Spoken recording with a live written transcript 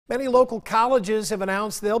Many local colleges have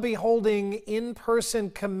announced they'll be holding in-person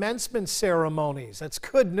commencement ceremonies. That's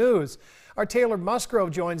good news. Our Taylor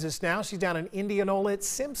Musgrove joins us now. She's down in Indianola at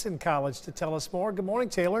Simpson College to tell us more. Good morning,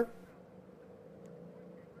 Taylor.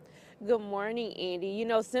 Good morning, Andy. You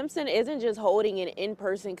know, Simpson isn't just holding an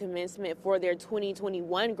in-person commencement for their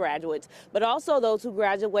 2021 graduates, but also those who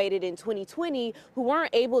graduated in 2020 who weren't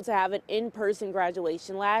able to have an in-person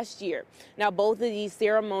graduation last year. Now, both of these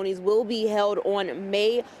ceremonies will be held on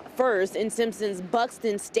May 1st in Simpson's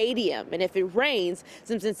Buxton Stadium. And if it rains,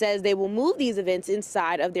 Simpson says they will move these events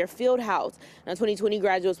inside of their field house. Now, 2020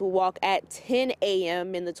 graduates will walk at 10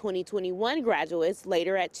 a.m. and the 2021 graduates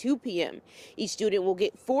later at 2 p.m. Each student will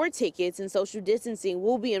get 4 tickets, and social distancing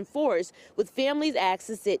will be enforced, with families asked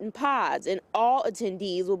to sit in pods, and all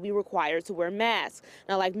attendees will be required to wear masks.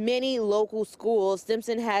 Now, like many local schools,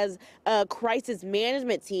 Simpson has a crisis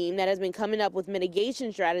management team that has been coming up with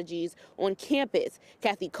mitigation strategies on campus.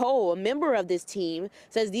 Kathy Cole, a member of this team,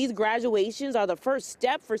 says these graduations are the first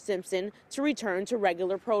step for Simpson to return to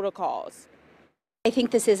regular protocols. I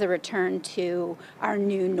think this is a return to our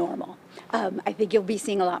new normal. I think you'll be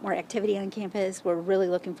seeing a lot more activity on campus. We're really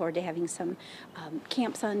looking forward to having some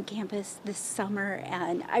camps on campus this summer,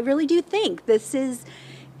 and I really do think this is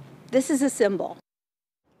a symbol.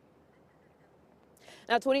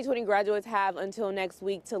 Now, 2020 graduates have until next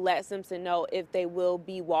week to let Simpson know if they will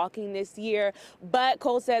be walking this year. But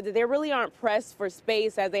Cole said that they really aren't pressed for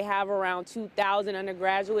space, as they have around 2,000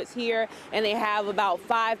 undergraduates here, and they have about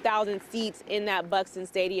 5,000 seats in that Buxton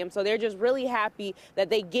Stadium. So they're just really happy that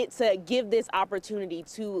they get to give this opportunity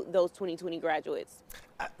to those 2020 graduates.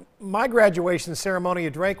 My graduation ceremony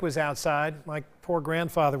at Drake was outside. My poor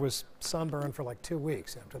grandfather was sunburned for like 2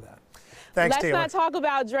 weeks after that. Thanks, Taylor. Let's not talk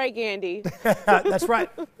about Drake, Andy. That's right.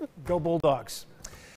 Go Bulldogs.